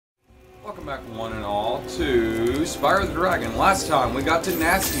back one and all to Spyro the Dragon. Last time we got to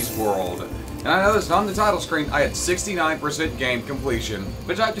Nasty's world. And I noticed on the title screen I had 69% game completion,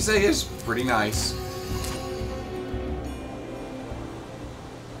 which I have to say is pretty nice.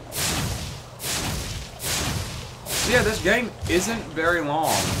 So yeah, this game isn't very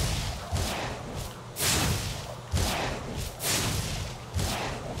long.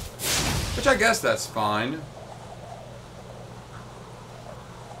 Which I guess that's fine.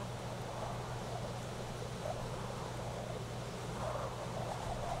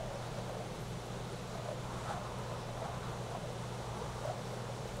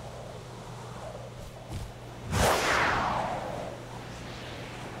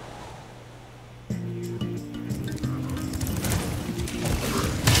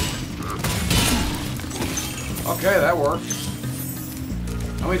 Okay, that worked.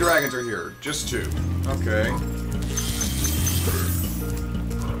 How many dragons are here? Just 2. Okay.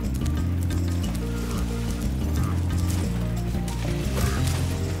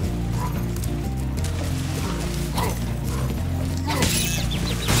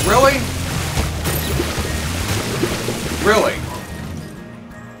 Really? Really?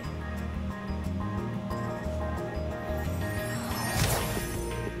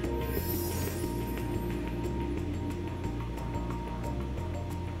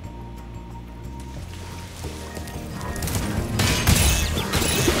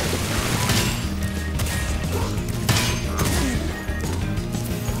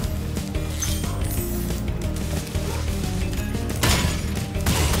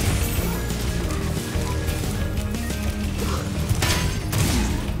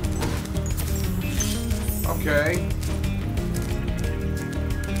 Okay.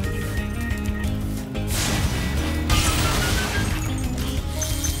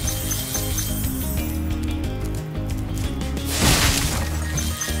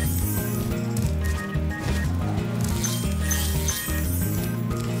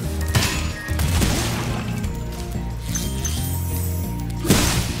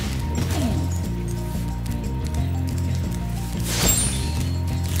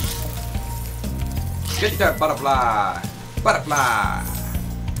 Get that butterfly! Butterfly!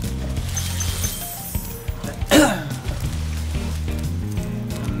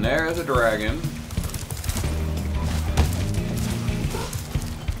 And there's a dragon.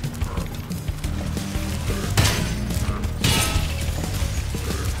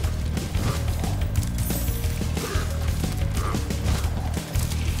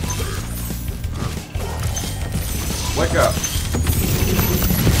 Wake up.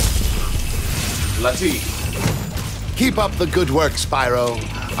 Latif. Keep up the good work, Spyro.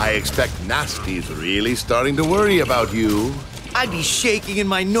 I expect Nasty's really starting to worry about you. I'd be shaking in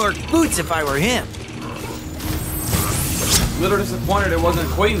my Nork boots if I were him. Little disappointed it wasn't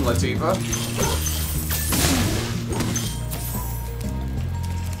Queen Latifah.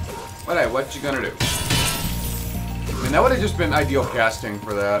 But hey, what you gonna do? I mean, that would have just been ideal casting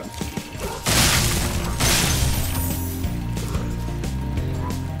for that.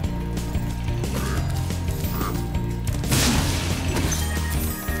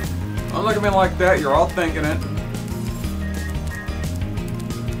 Don't look at me like that, you're all thinking it.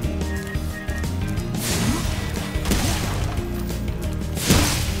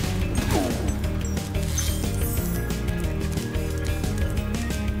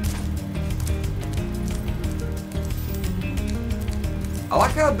 I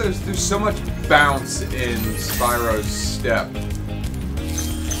like how there's so much bounce in Spyro's step.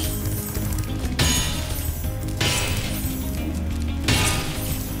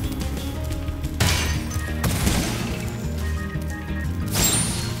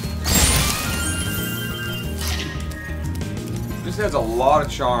 This adds a lot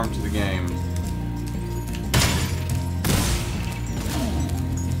of charm to the game.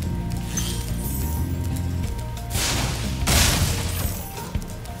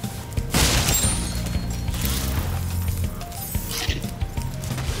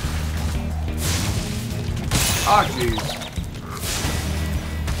 Ah, jeez.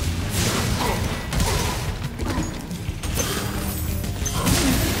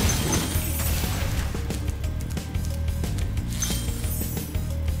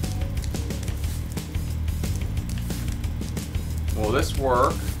 Will this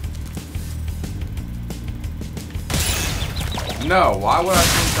work? No, why would I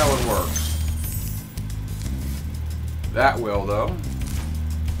think that would work? That will, though.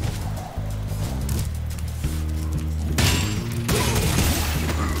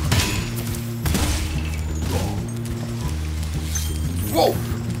 Whoa!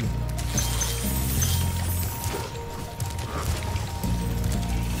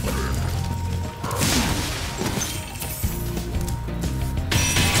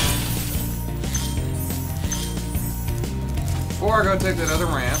 Before I go take that other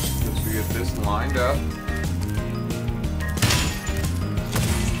ramp, let's get this lined up.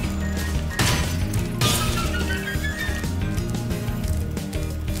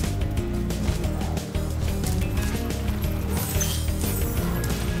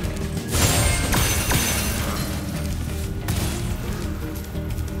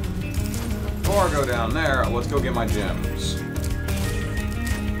 Before I go down there, let's go get my gems.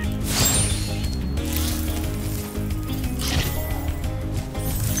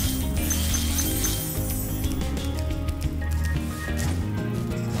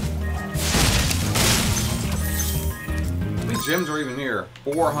 Gems are even here.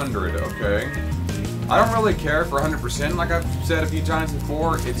 400, okay. I don't really care for 100%, like I've said a few times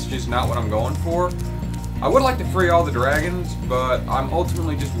before. It's just not what I'm going for. I would like to free all the dragons, but I'm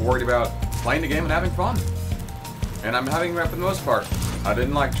ultimately just worried about playing the game and having fun. And I'm having that for the most part. I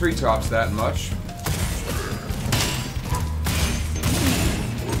didn't like treetops that much.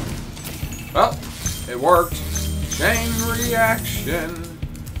 Oh, it worked. Chain reaction.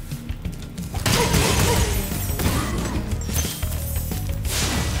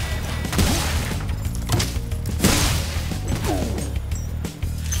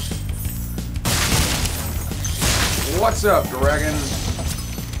 What's up, dragon?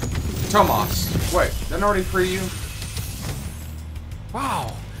 Tomas. Wait, didn't I already free you?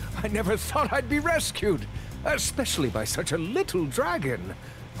 Wow, I never thought I'd be rescued, especially by such a little dragon.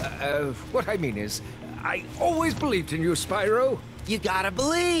 What I mean is, I always believed in you, Spyro. You gotta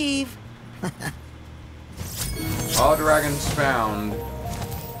believe. All dragons found.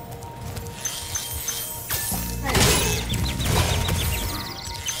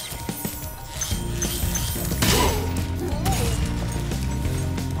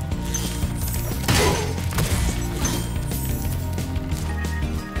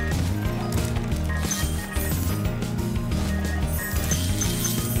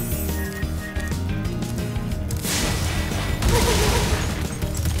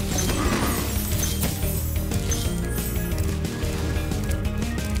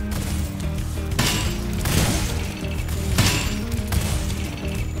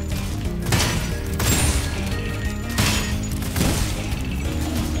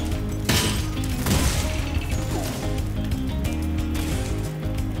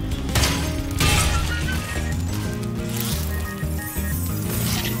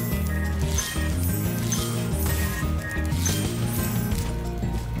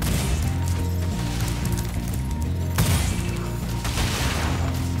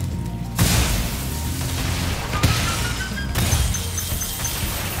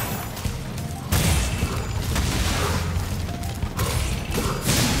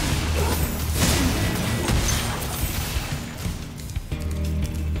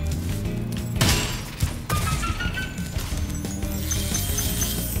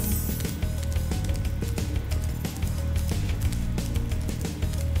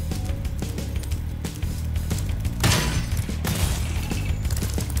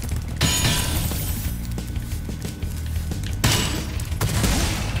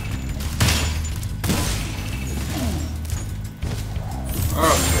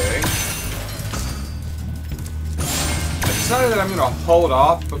 Decided that I'm going to hold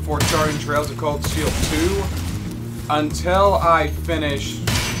off before starting Trails of Cold Steel 2 until I finish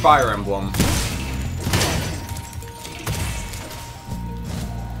Fire Emblem.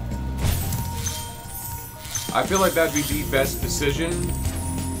 I feel like that'd be the best decision,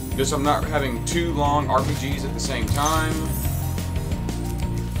 just I'm not having two long RPGs at the same time.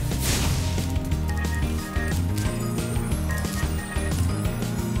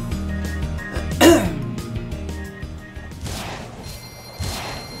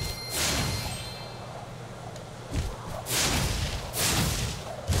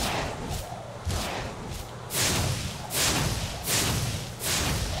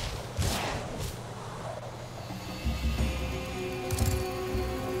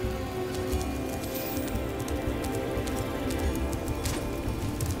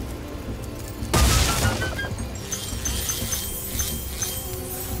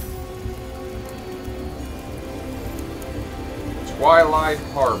 Twilight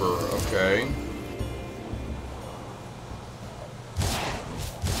Harbor, okay.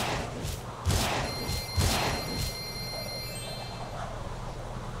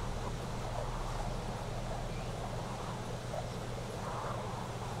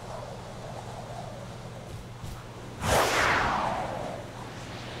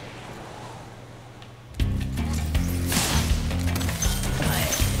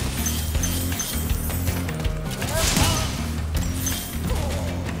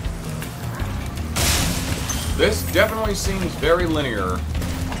 This definitely seems very linear.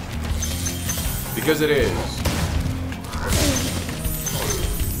 Because it is.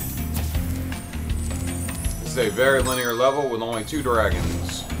 This is a very linear level with only 2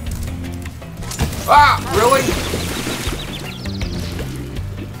 dragons. Ah! Really?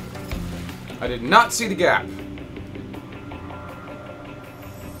 I did not see the gap.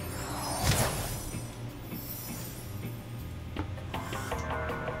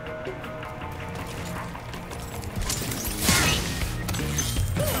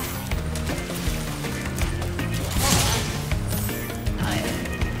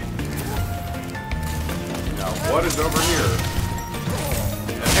 What is over here?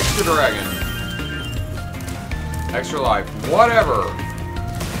 An extra dragon. Extra life. Whatever.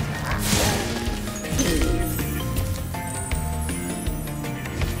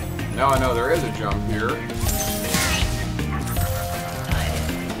 Now I know there is a jump here.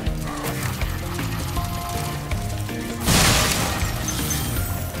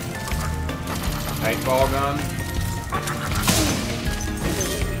 Paintball gun.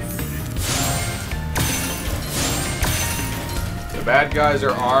 The bad guys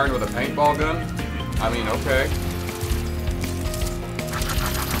are armed with a paintball gun? I mean, okay.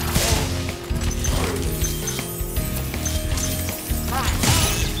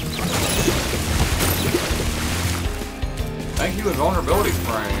 Thank you, invulnerability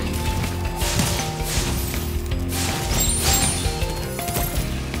frame.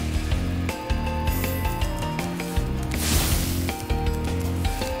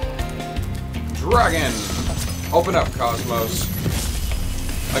 Dragon! Open up, Cosmos.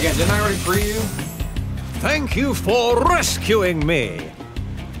 Again, didn't I already free you? Thank you for rescuing me.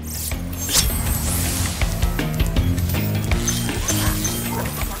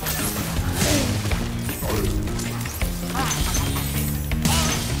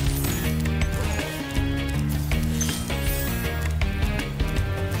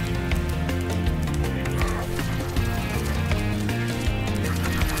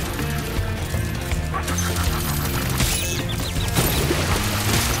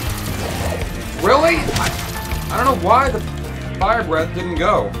 Really? I don't know why the fire breath didn't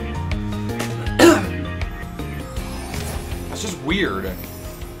go. That's just weird.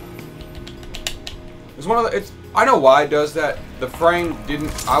 It's one of the. I know why it does that. The frame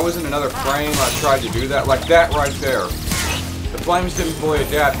didn't. I was in another frame. I tried to do that, like that right there. The flames didn't fully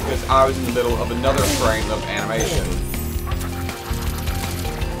adapt because I was in the middle of another frame of animation.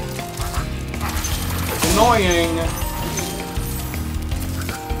 It's annoying.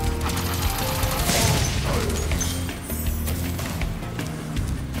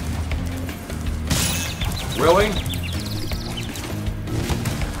 Really?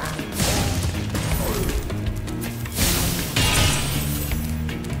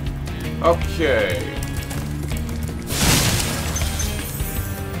 Okay.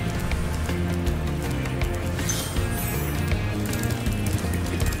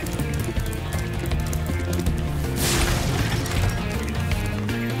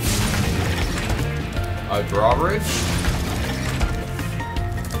 A drawbridge?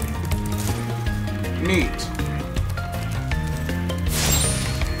 Neat.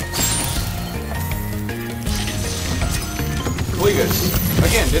 Cletus.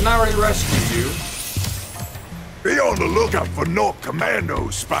 Again, didn't I already rescue you? Be on the lookout for North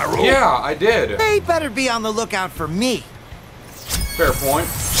Commandos, Spyro. Yeah, I did. They better be on the lookout for me. Fair point.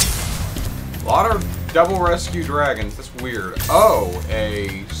 A lot of double rescue dragons. That's weird. Oh,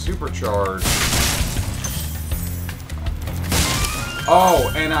 a supercharge.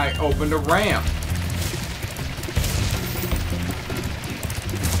 Oh, and I opened a ramp.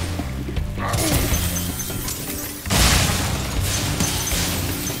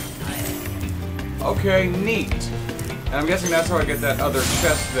 Okay, neat. And I'm guessing that's how I get that other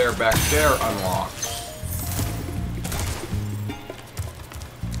chest there back there unlocked.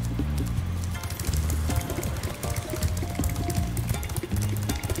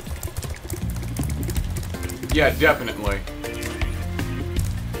 Yeah, definitely.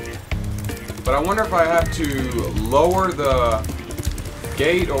 But I wonder if I have to lower the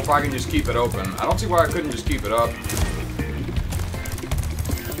gate or if I can just keep it open. I don't see why I couldn't just keep it up.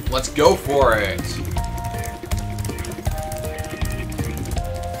 Let's go for it.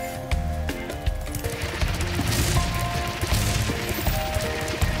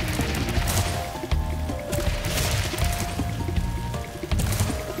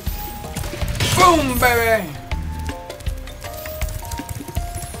 Boom, baby!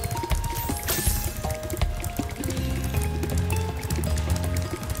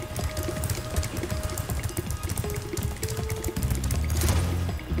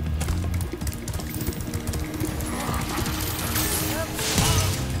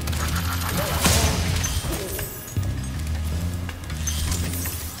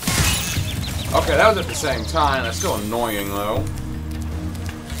 Okay, that was at the same time. That's still annoying, though.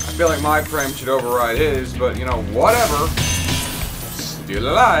 I feel like my frame should override his, but, you know, whatever. Still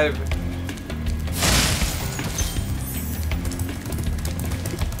alive.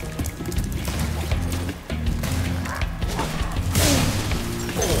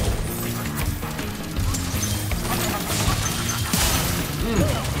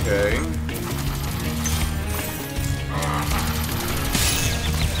 Okay.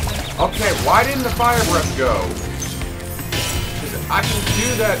 Okay, why didn't the fire breath go? I can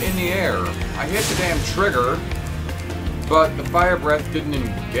do that in the air. I hit the damn trigger, but the fire breath didn't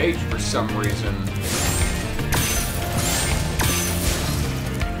engage for some reason.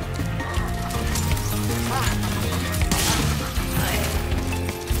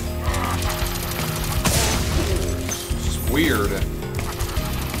 It's just weird.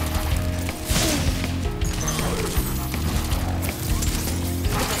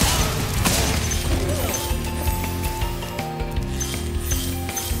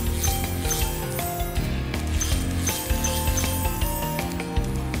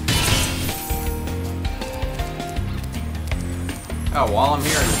 Oh, while I'm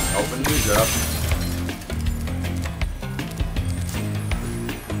here, just open these up.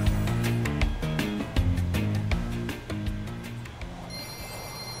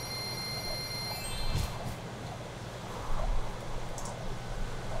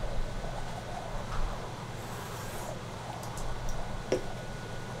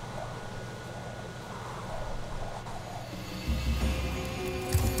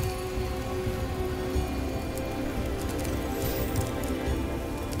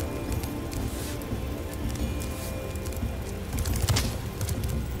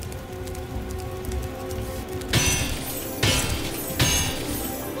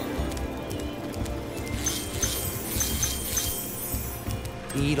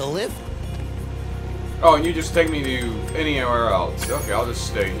 Need a lift? Oh, and you just take me to anywhere else. Okay, I'll just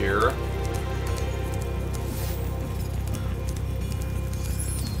stay here.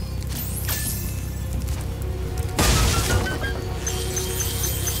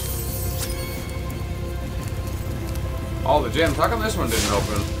 All the gems. How come this one didn't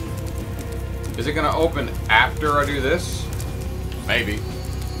open? Is it gonna open after I do this? Maybe.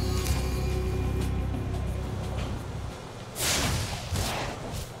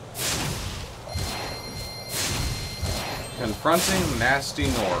 Confronting Nasty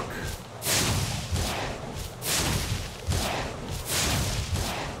Nork.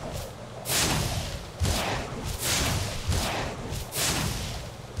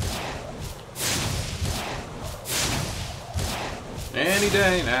 Any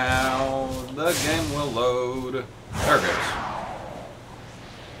day now, the game will load. There it goes.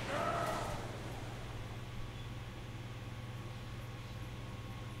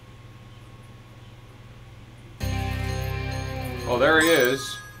 Oh, there he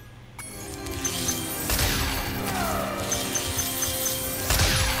is.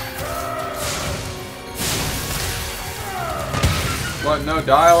 What, no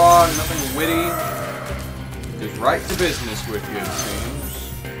dialogue, nothing witty? Just right to business with you, it seems.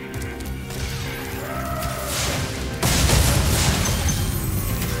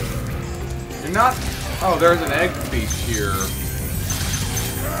 You're not... Oh, there's an egg feast here.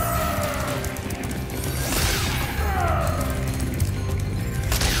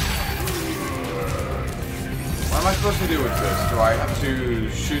 What am I supposed to do with this? Do I have to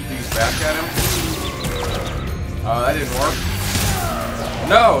shoot these back at him? That didn't work.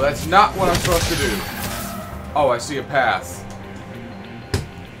 No, that's not what I'm supposed to do. Oh, I see a path.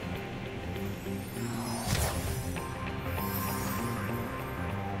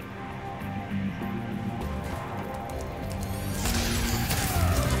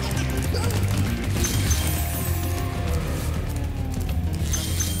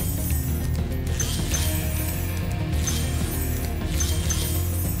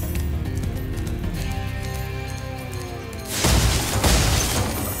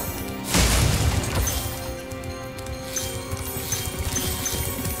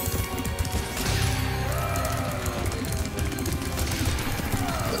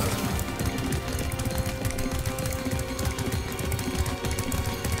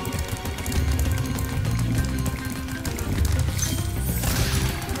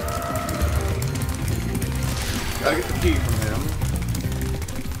 Gotta get the key from him.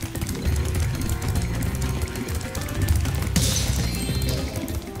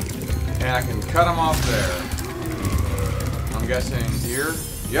 And I can cut him off there. I'm guessing here.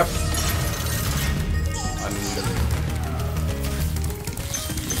 Yep.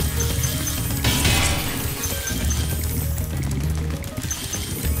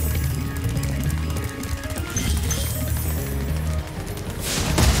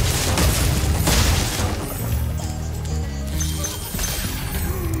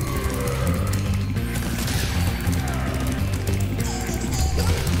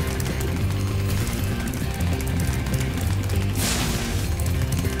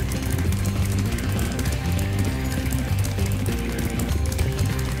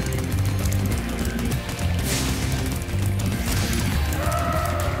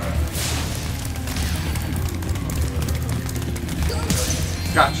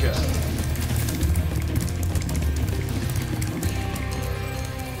 Gotcha.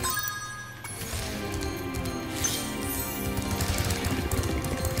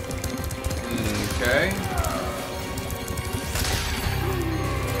 Okay.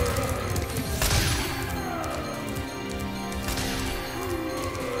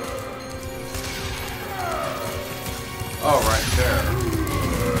 Oh, right there.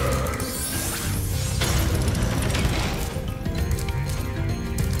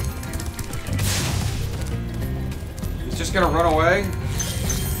 He's just gonna run away?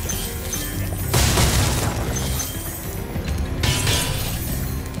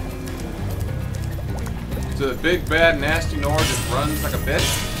 So the big, bad, nasty Nord just runs like a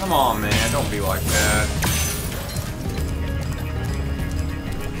bitch? Come on, man. Don't be like that.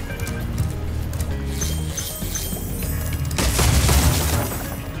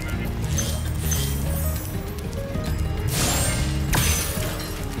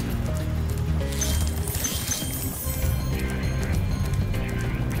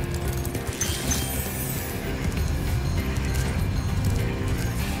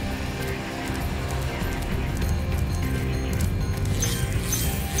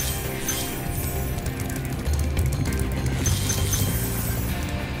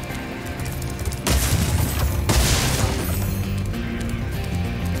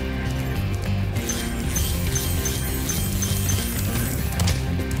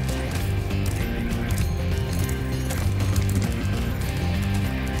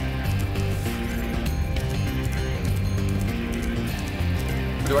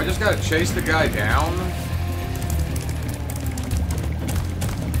 Do I just gotta chase the guy down?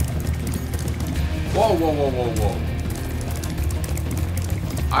 Whoa, whoa, whoa, whoa, whoa.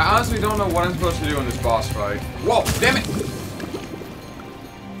 I honestly don't know what I'm supposed to do in this boss fight. Whoa, damn it!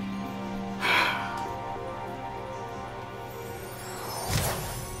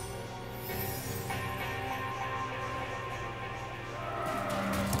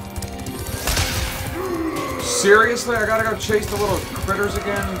 Seriously? I gotta go chase the little critters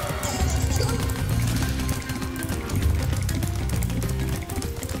again?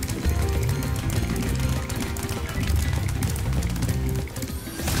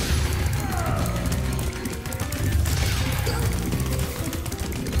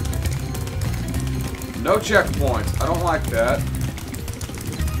 No checkpoints. I don't like that.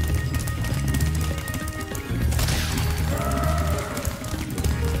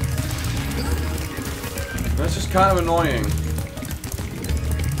 That's just kind of annoying.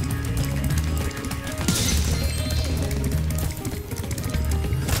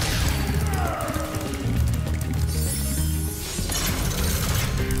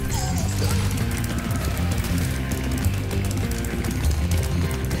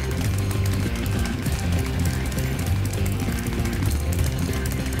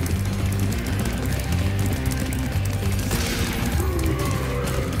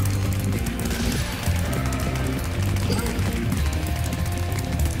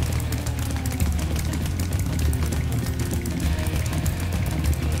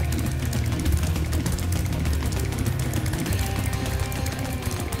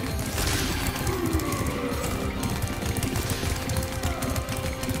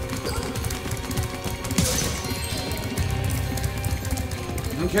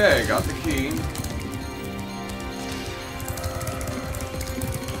 Okay, got the key.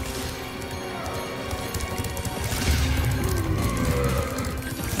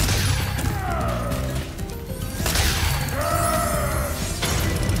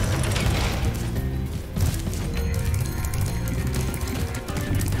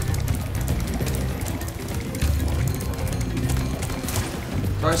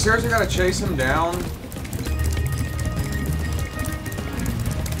 Do I seriously gotta chase him down?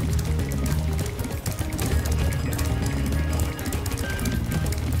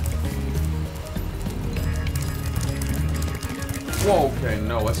 Whoa, okay,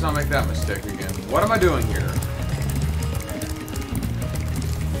 no, let's not make that mistake again. What am I doing here?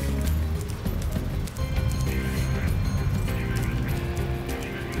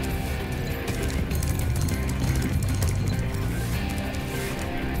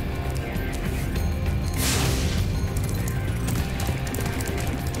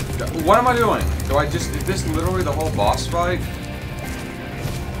 What am I doing? Is this literally the whole boss fight?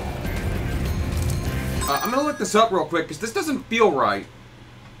 I'm gonna look this up real quick, because this doesn't feel right.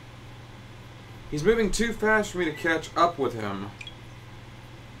 He's moving too fast for me to catch up with him.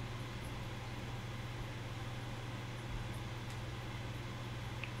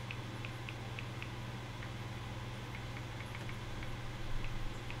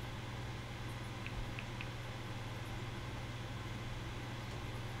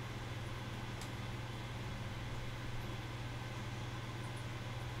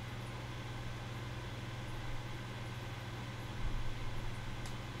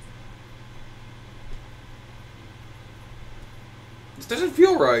 This doesn't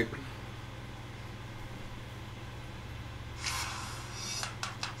feel right.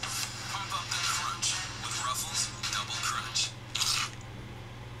 Pump up the crunch with Ruffles Double Crunch.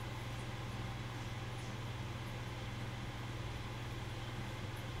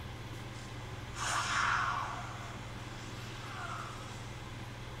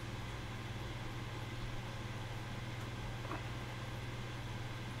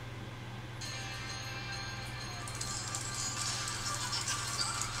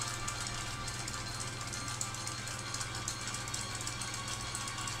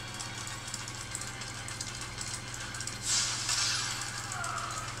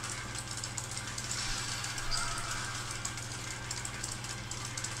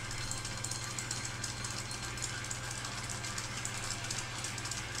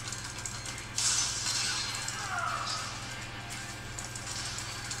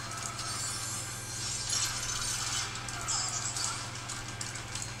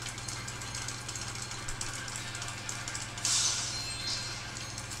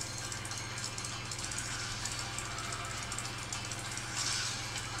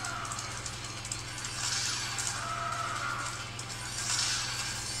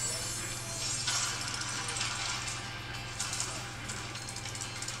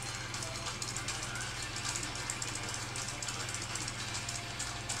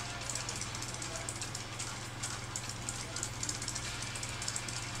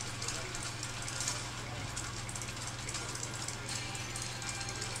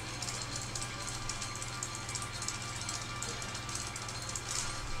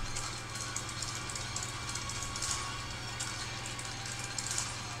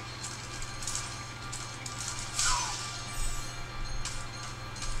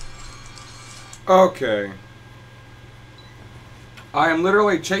 Okay. I am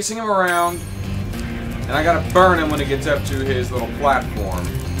literally chasing him around, and I gotta burn him when he gets up to his little platform.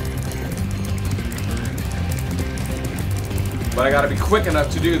 But I gotta be quick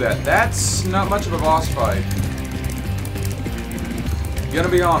enough to do that. That's not much of a boss fight. Gonna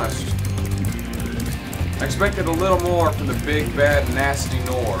be honest. I expected a little more from the big, bad, nasty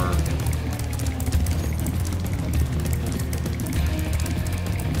Nor.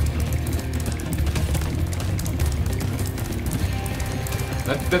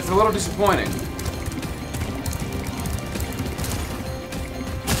 That's a little disappointing.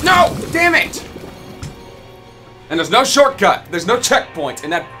 No! Damn it! And there's no shortcut. There's no checkpoint,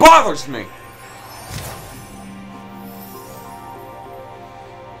 and that bothers me.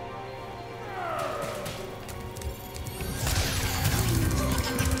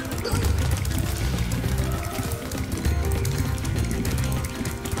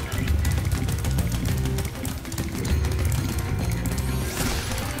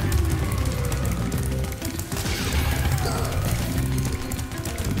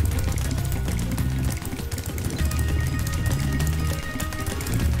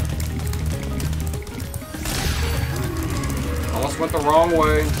 Went the wrong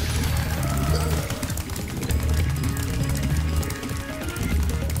way.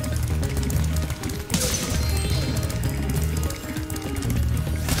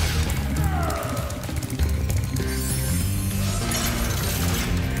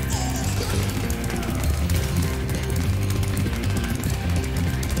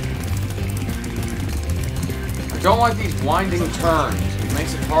 I don't like these winding turns. It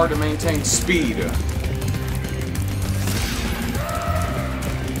makes it hard to maintain speed.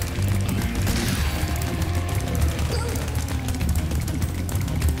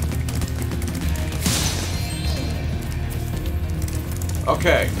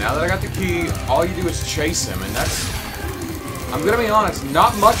 Okay, now that I got the key, all you do is chase him, and that's, I'm gonna be honest,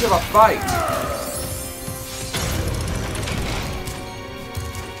 not much of a fight.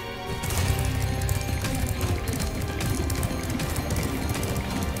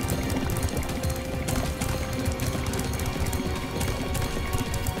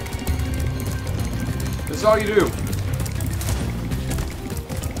 This is all you do.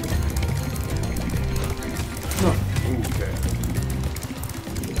 Okay.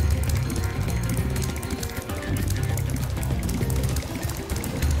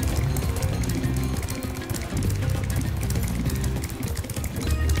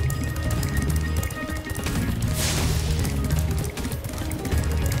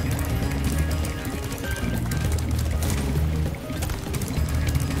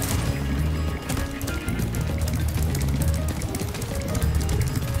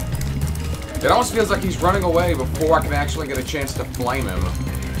 It almost feels like he's running away before I can actually get a chance to flame him.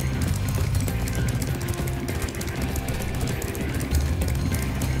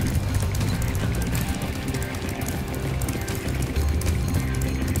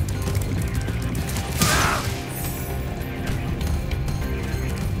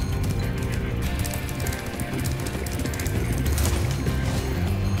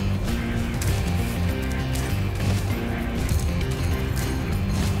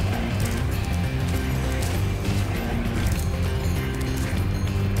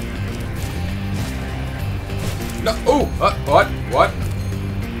 No. Ooh. What? What?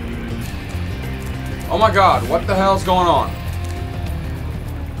 Oh my God! What the hell's going on?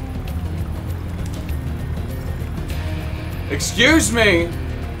 Excuse me.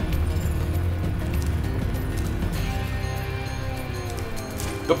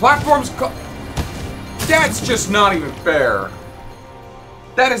 The platform's That's just not even fair.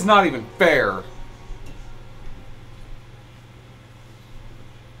 That is not even fair.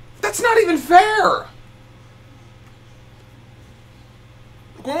 That's not even fair.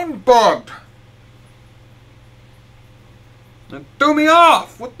 I'm getting bugged. It threw me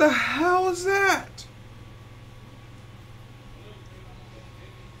off. What the hell is that?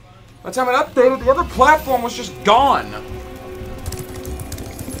 By the time it updated, the other platform was just gone.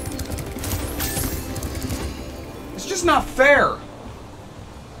 It's just not fair.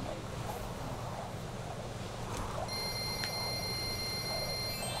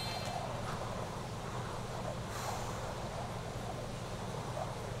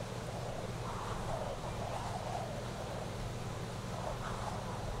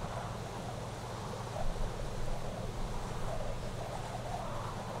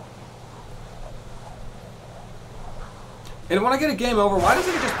 And when I get a game over, why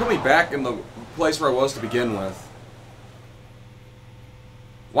doesn't it just put me back in the place where I was to begin with?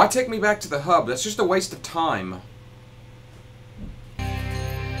 Why take me back to the hub? That's just a waste of time.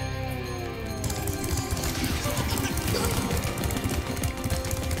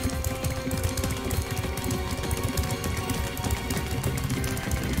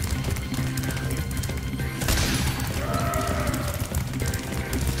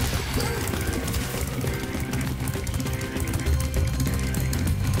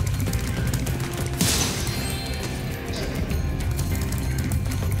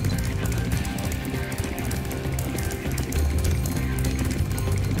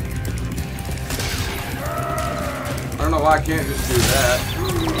 I can't just do that.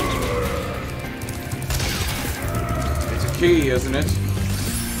 It's a key, isn't it?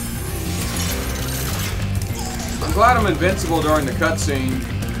 I'm glad I'm invincible during the cutscene.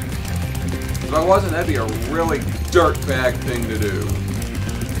 If I wasn't, that'd be a really dirtbag thing to do.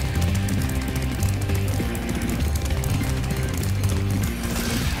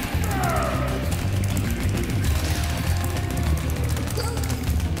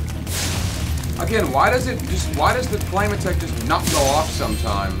 Again, why does the flame attack just not go off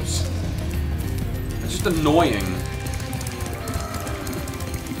sometimes? It's just annoying.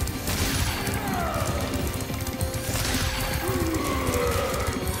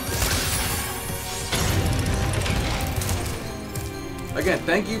 Again,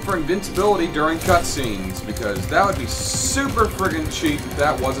 thank you for invincibility during cutscenes, because that would be super friggin' cheap if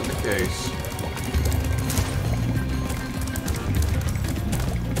that wasn't the case.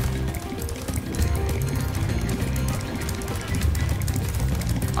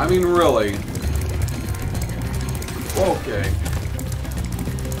 I mean, really. Okay.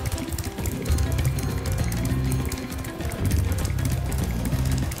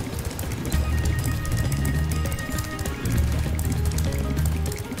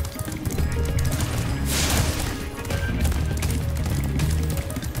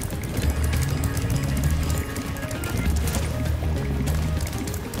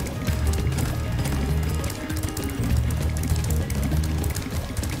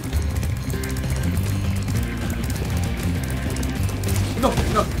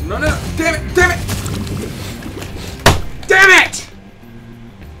 No, damn it, damn it! Damn it!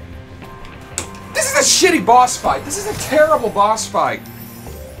 This is a shitty boss fight. This is a terrible boss fight.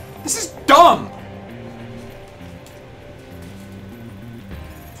 This is dumb.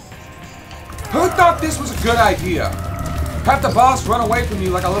 Who thought this was a good idea? Have the boss run away from you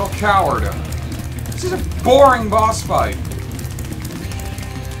like a little coward. This is a boring boss fight.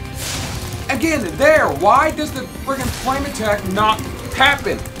 Again, why does the friggin' flame attack not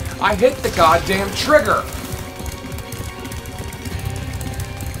happen? I hit the goddamn trigger.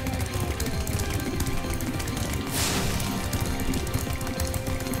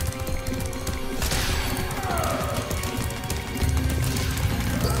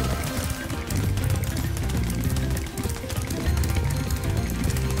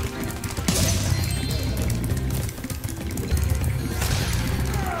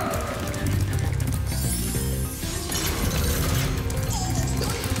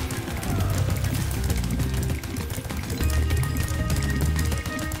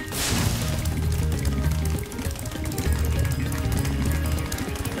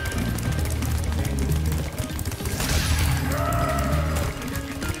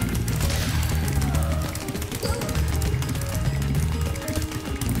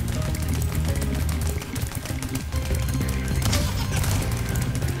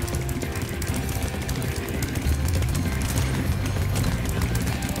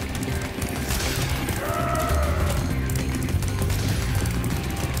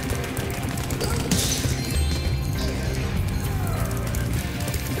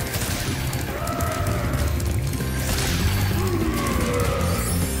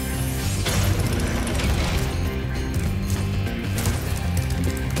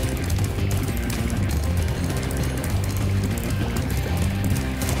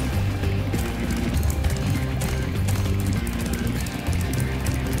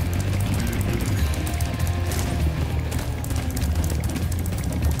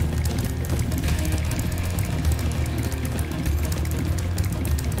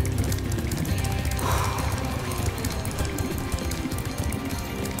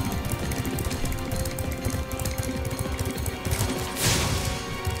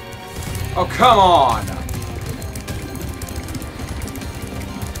 Oh, come on!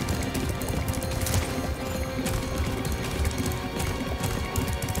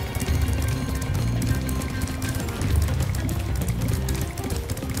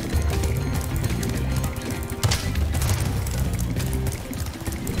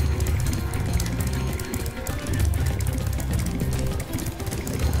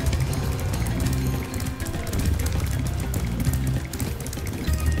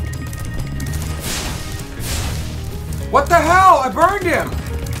 What the hell? I burned him!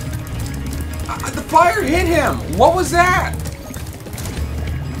 The fire hit him! What was that?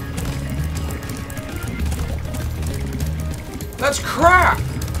 That's crap!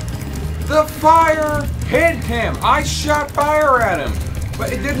 The fire hit him! I shot fire at him!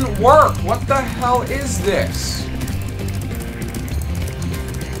 But it didn't work! What the hell is this?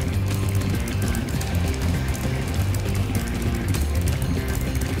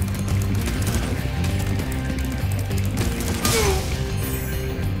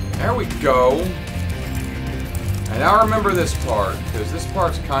 There we go. And now I remember this part, because this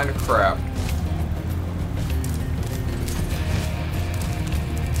part's kind of crap.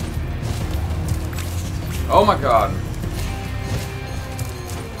 Oh my god.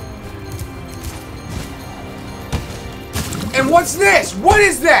 And what's this? What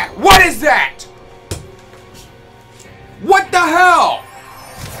is that? What is that? What the hell?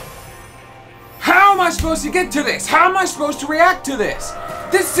 How am I supposed to get to this? How am I supposed to react to this?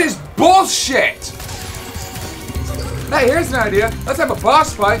 This is bullshit! Hey, here's an idea. Let's have a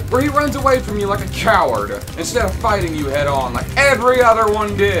boss fight where he runs away from you like a coward instead of fighting you head on like every other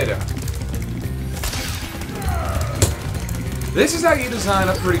one did. This is how you design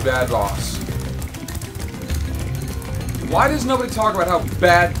a pretty bad boss. Why does nobody talk about how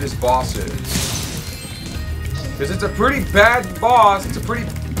bad this boss is? Because it's a pretty bad boss. It's a pretty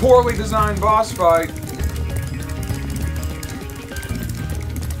poorly designed boss fight.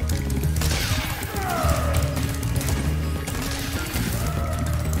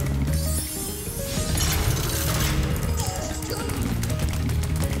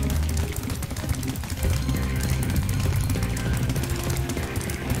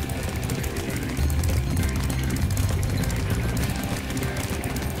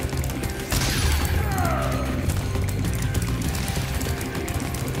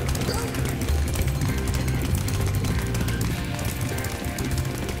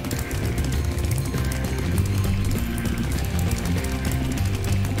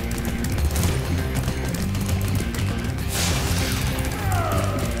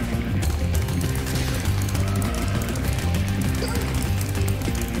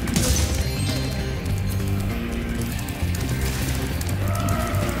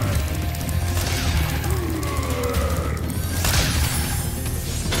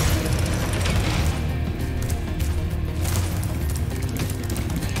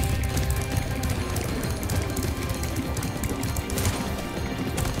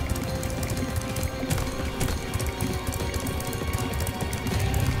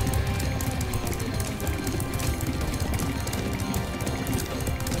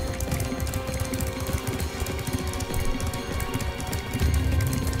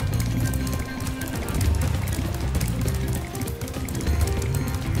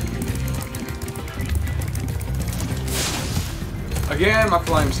 Again, my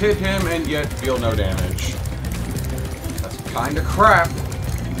flames hit him and yet deal no damage. That's kinda crap.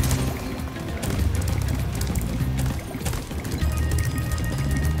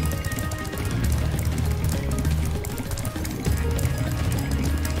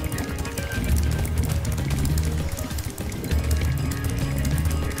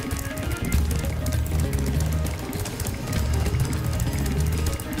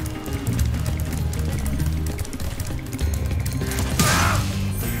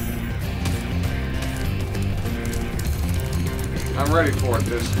 I'm ready for it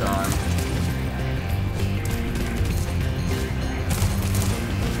this time.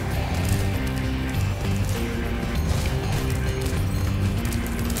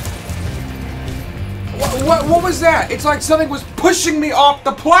 What was that? It's like something was pushing me off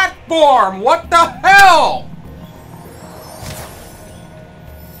the platform! What the hell?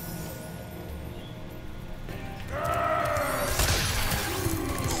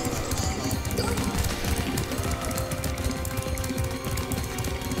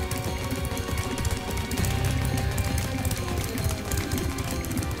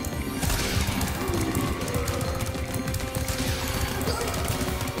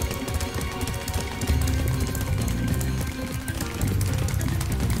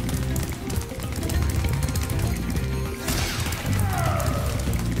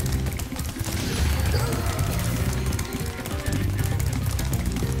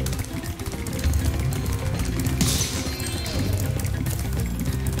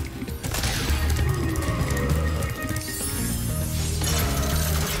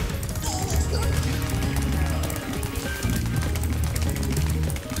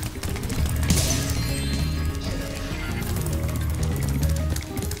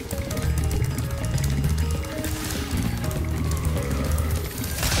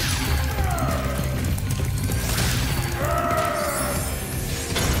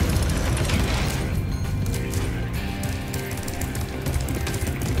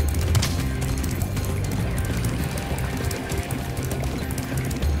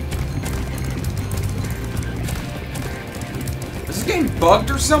 game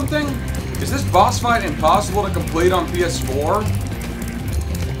bugged or something? Is this boss fight impossible to complete on PS4?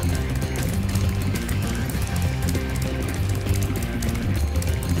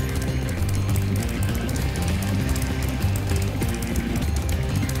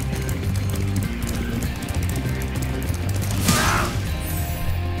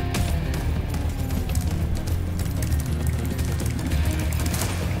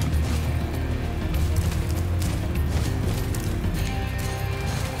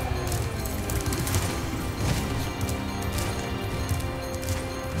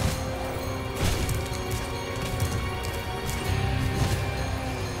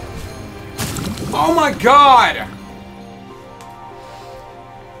 Oh my god!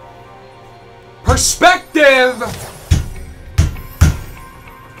 Perspective!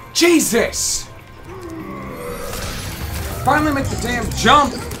 Jesus! Finally make the damn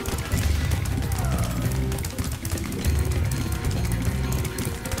jump!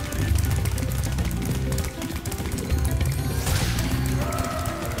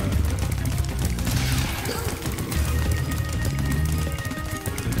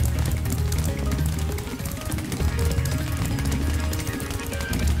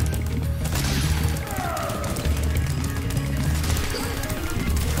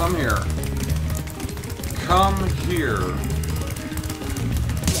 Come here. Come here.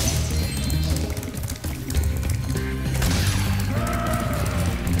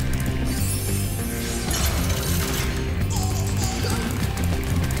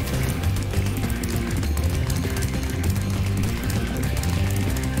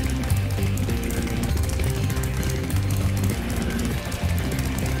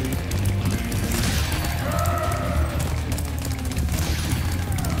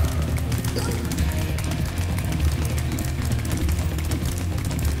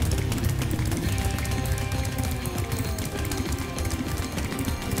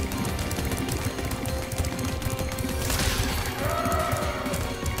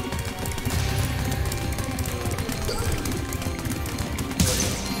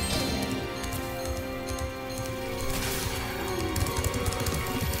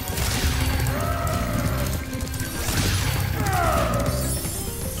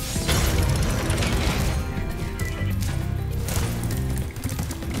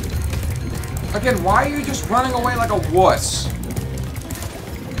 Again, why are you just running away like a wuss?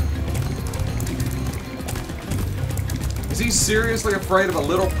 Is he seriously afraid of a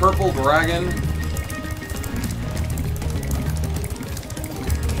little purple dragon?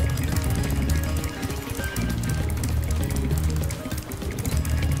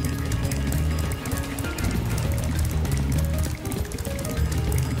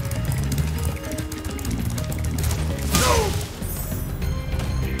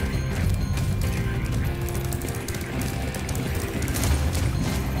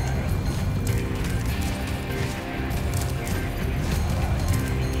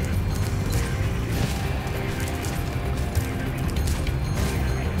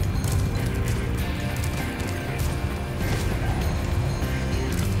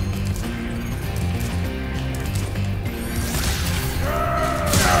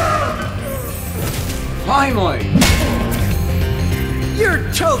 Finally! You're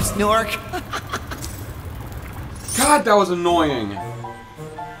toast, Nork. God, that was annoying.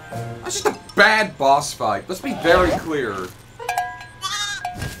 That's just a bad boss fight. Let's be very clear.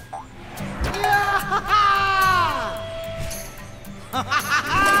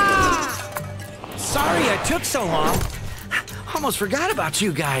 Sorry I took so long. Almost forgot about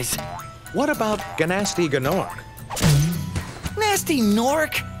you guys. What about Ganasty Ganork? Nasty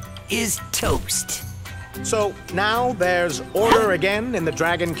Nork is toast. So now there's order again in the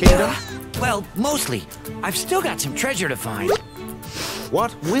Dragon Kingdom? Well, mostly. I've still got some treasure to find.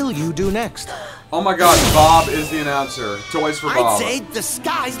 What will you do next? Oh my god, Bob is the announcer. Toys for Bob. I'd say the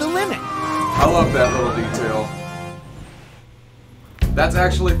sky's the limit. I love that little detail. That's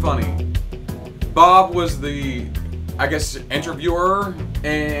actually funny. Bob was the, I guess, interviewer,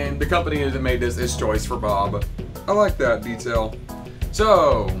 and the company that made this is Toys for Bob. I like that detail.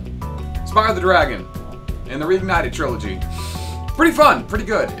 So, Spyro the Dragon and the Reignited trilogy. Pretty fun, pretty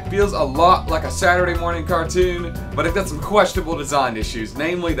good. It feels a lot like a Saturday morning cartoon, but it got some questionable design issues,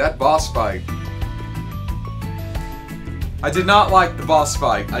 namely that boss fight. I did not like the boss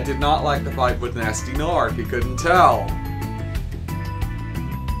fight. I did not like the fight with Nasty Narc, you couldn't tell.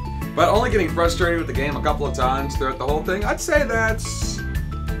 But only getting frustrated with the game a couple of times throughout the whole thing, I'd say that's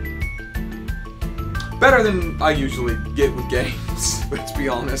better than I usually get with games, let's be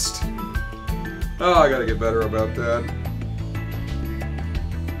honest. Oh, I gotta get better about that.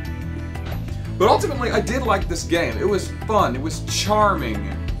 But ultimately, I did like this game. It was fun. It was charming.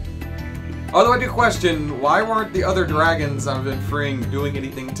 Although I do question, why weren't the other dragons I've been freeing doing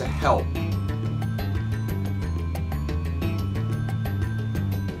anything to help?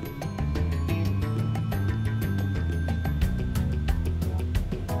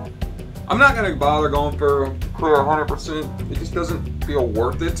 I'm not gonna bother going for clear 100%. It just doesn't feel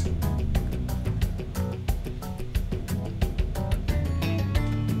worth it.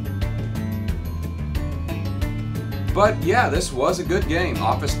 But yeah, this was a good game.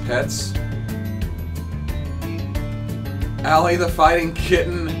 Office Pets. Allie the Fighting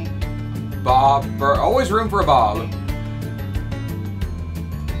Kitten. Bob. Always room for a Bob.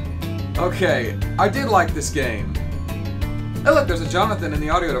 Okay, I did like this game. Hey look, there's a Jonathan in the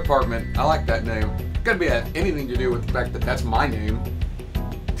audio department. I like that name. Could be anything to do with the fact that that's my name.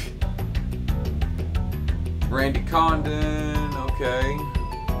 Randy Condon, okay.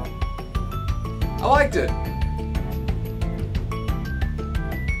 I liked it.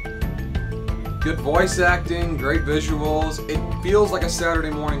 Good voice acting, great visuals. It feels like a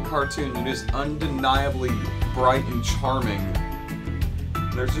Saturday morning cartoon. It is undeniably bright and charming.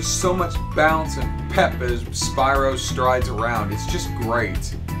 There's just so much bounce and pep as Spyro strides around. It's just great.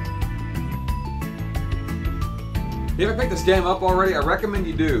 If you haven't picked this game up already, I recommend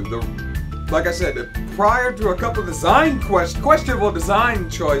you do. Like I said, prior to a couple of questionable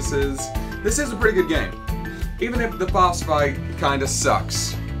design choices, this is a pretty good game. Even if the boss fight kinda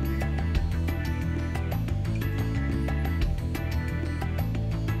sucks.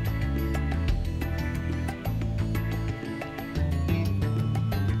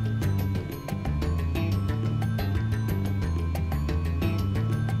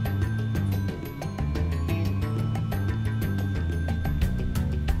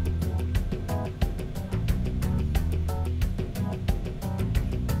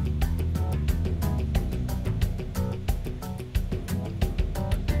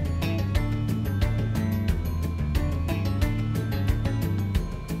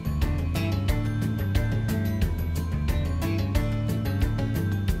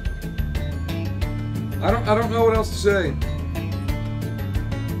 I don't know what else to say.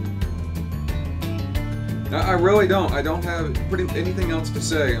 I really don't. I don't have anything else to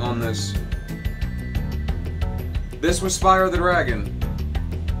say on this. This was Spyro the Dragon.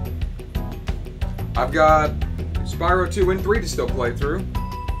 I've got Spyro 2 and 3 to still play through.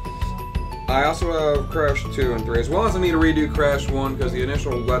 I also have Crash 2 and 3, as well as I need to redo Crash 1 because the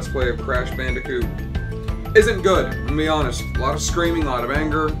initial Let's Play of Crash Bandicoot isn't good, I'm gonna be honest. A lot of screaming, a lot of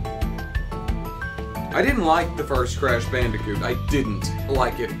anger. I didn't like the first Crash Bandicoot. I didn't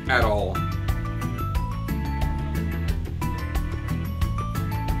like it at all.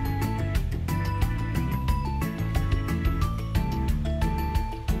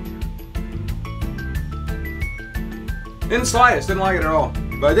 In the slightest, didn't like it at all.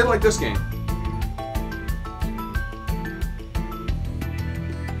 But I did like this game.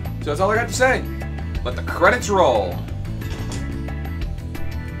 So that's all I got to say. Let the credits roll.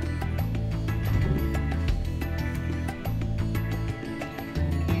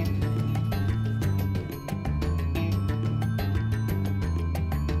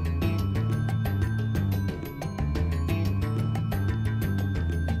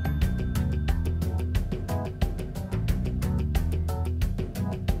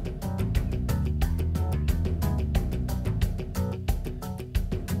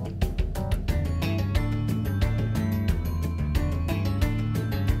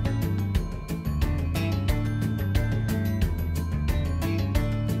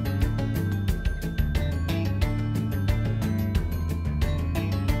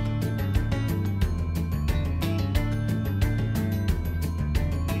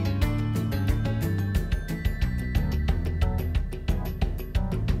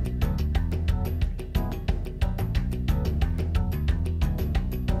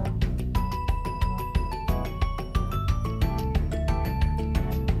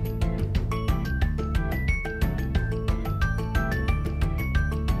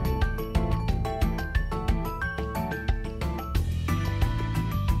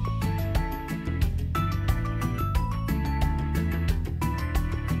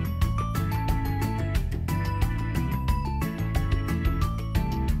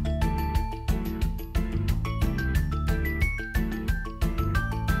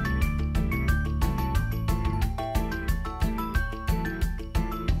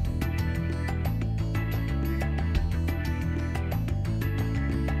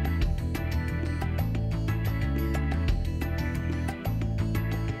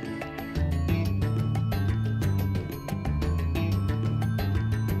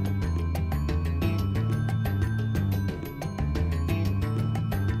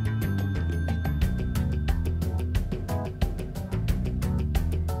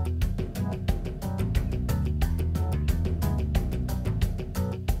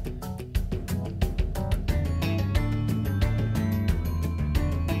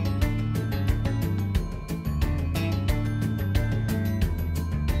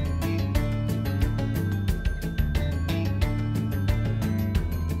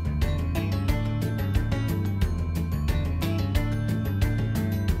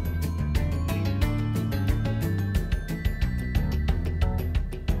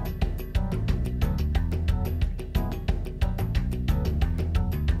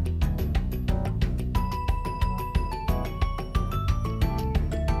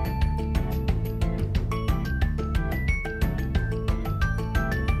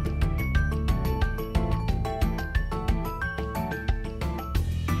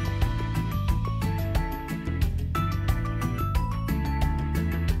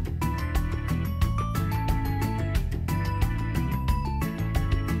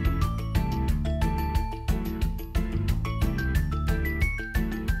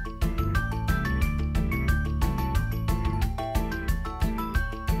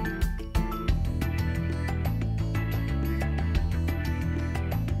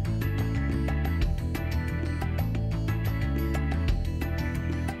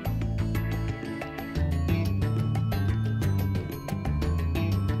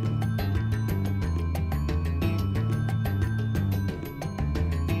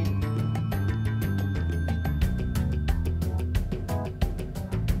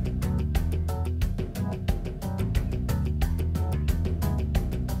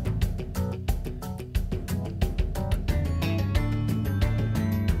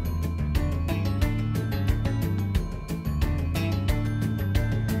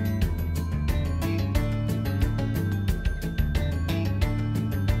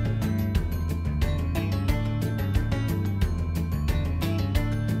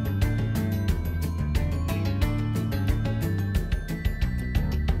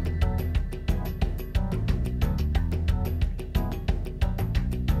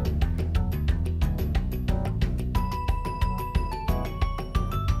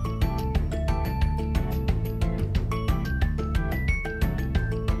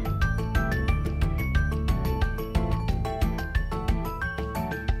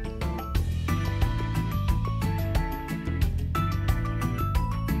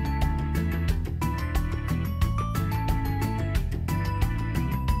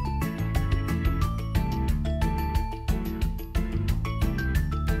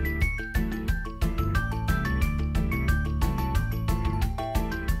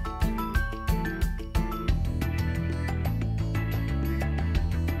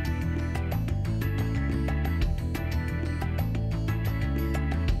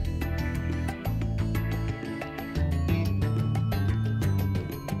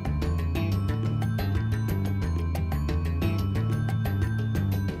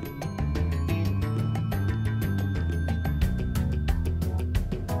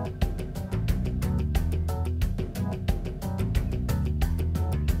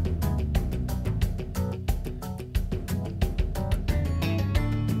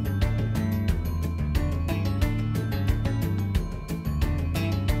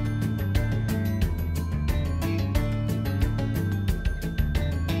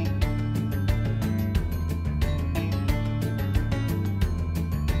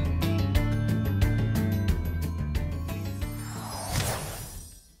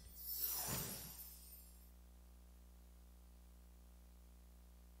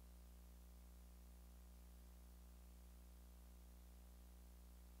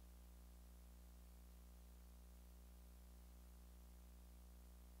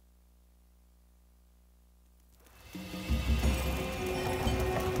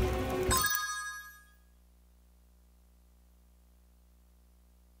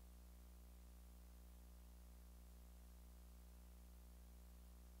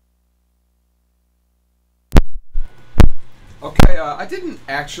 Okay, I didn't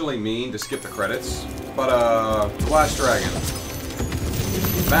actually mean to skip the credits, but, the last dragon.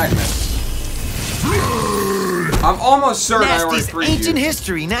 Magnus. I'm almost certain I already Nasty's freed ancient you.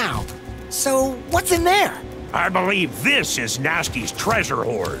 history now. So, what's in there? I believe this is Nasty's treasure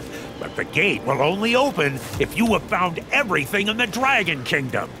hoard, but the gate will only open if you have found everything in the Dragon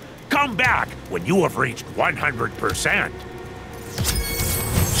Kingdom. Come back when you have reached 100%.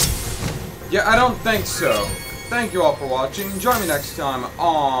 Yeah, I don't think so. Thank you all for watching. Join me next time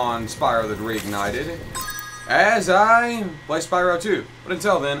on Spyro the Reignited as I play Spyro 2. But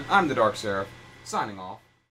until then, I'm the Dark Seraph, signing off.